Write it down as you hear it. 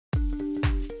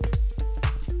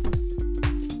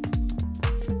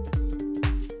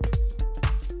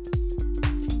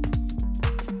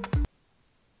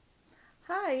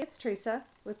Theresa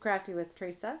with Crafty with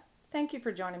Theresa. Thank you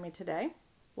for joining me today.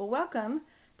 Well, welcome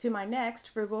to my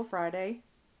next Frugal Friday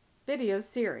video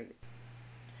series.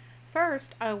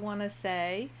 First, I want to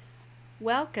say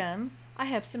welcome. I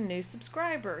have some new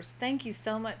subscribers. Thank you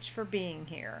so much for being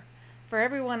here. For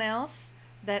everyone else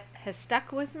that has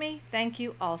stuck with me, thank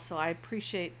you also. I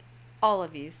appreciate all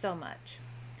of you so much.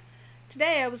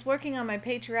 Today I was working on my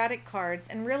Patriotic cards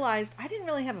and realized I didn't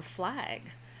really have a flag.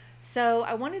 So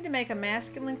I wanted to make a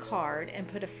masculine card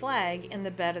and put a flag in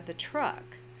the bed of the truck.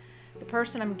 The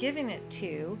person I'm giving it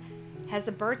to has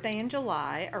a birthday in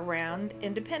July around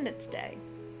Independence Day.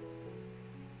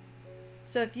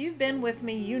 So if you've been with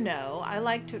me, you know I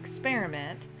like to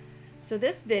experiment. So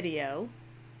this video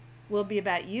will be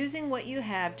about using what you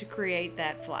have to create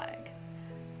that flag.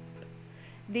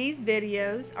 These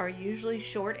videos are usually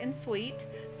short and sweet,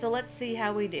 so let's see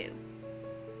how we do.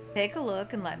 Take a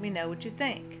look and let me know what you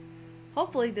think.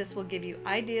 Hopefully this will give you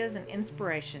ideas and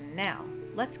inspiration. Now,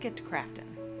 let's get to crafting.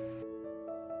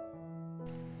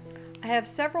 I have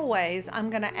several ways I'm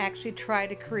going to actually try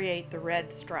to create the red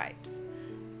stripes.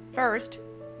 First,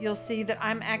 you'll see that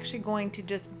I'm actually going to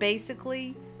just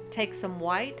basically take some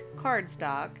white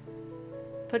cardstock,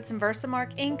 put some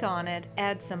Versamark ink on it,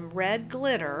 add some red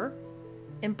glitter,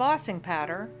 embossing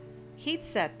powder, heat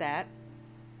set that,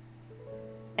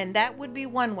 and that would be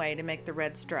one way to make the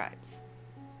red stripes.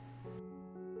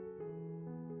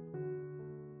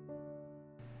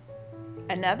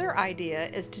 Another idea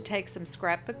is to take some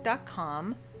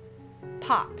scrapbook.com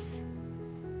pops.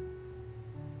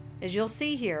 As you'll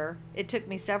see here, it took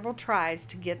me several tries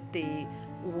to get the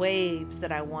waves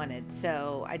that I wanted,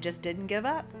 so I just didn't give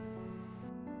up.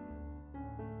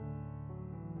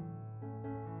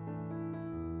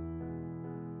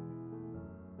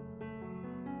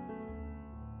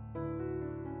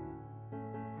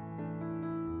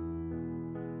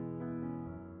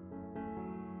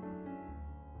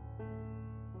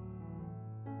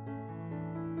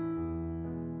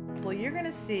 Well, you're going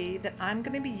to see that I'm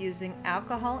going to be using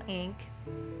alcohol ink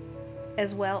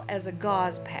as well as a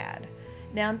gauze pad.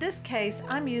 Now in this case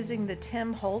I'm using the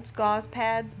Tim Holtz gauze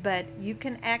pads, but you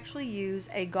can actually use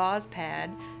a gauze pad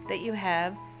that you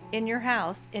have in your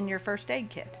house in your first aid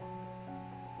kit.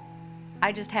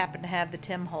 I just happen to have the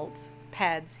Tim Holtz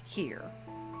pads here.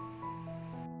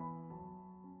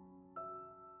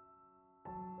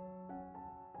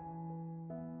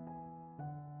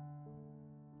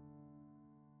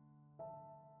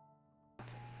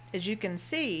 As you can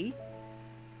see,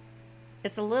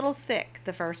 it's a little thick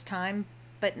the first time,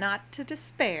 but not to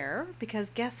despair, because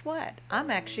guess what?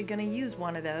 I'm actually going to use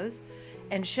one of those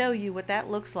and show you what that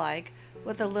looks like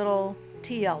with a little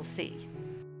TLC.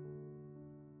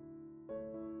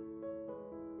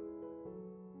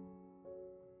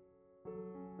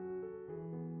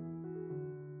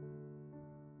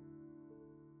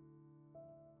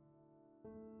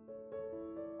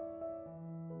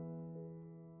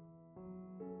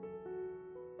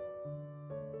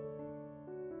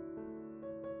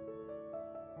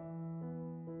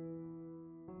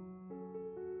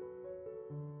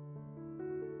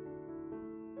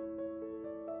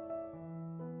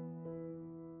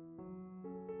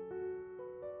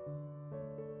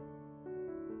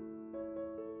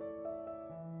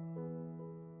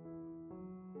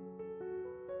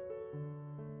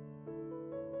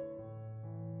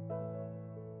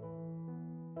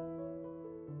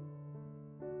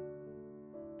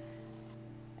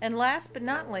 And last but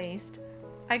not least,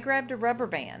 I grabbed a rubber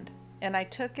band and I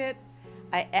took it,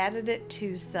 I added it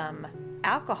to some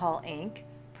alcohol ink,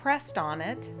 pressed on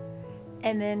it,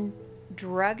 and then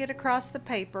drug it across the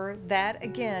paper. That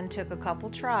again took a couple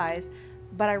tries,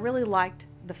 but I really liked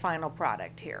the final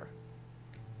product here.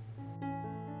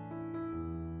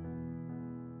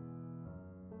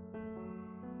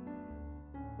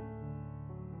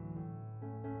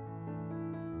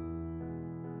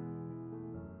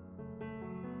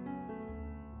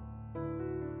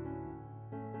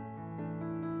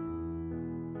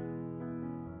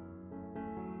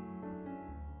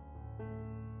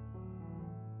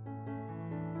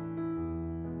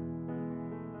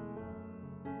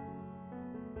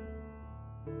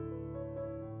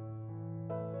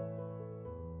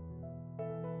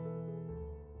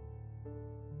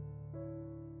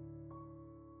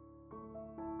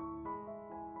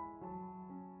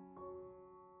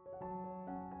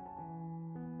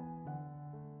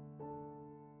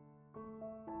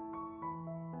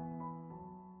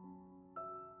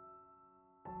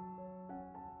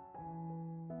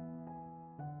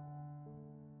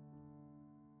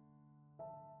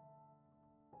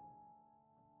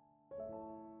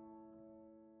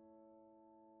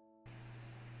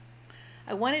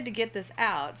 I wanted to get this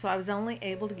out, so I was only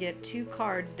able to get 2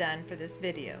 cards done for this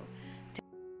video.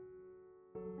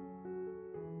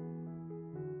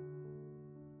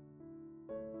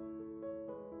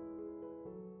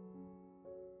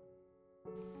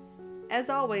 As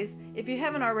always, if you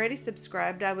haven't already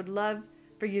subscribed, I would love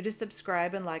for you to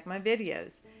subscribe and like my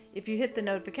videos. If you hit the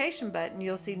notification button,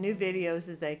 you'll see new videos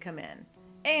as they come in.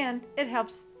 And it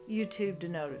helps YouTube to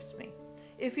notice me.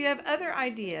 If you have other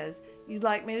ideas you'd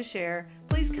like me to share,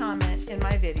 please comment in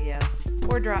my video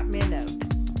or drop me a note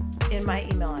in my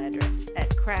email address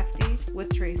at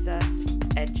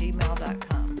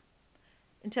craftywiththeresa@gmail.com.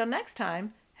 Until next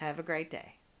time, have a great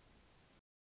day.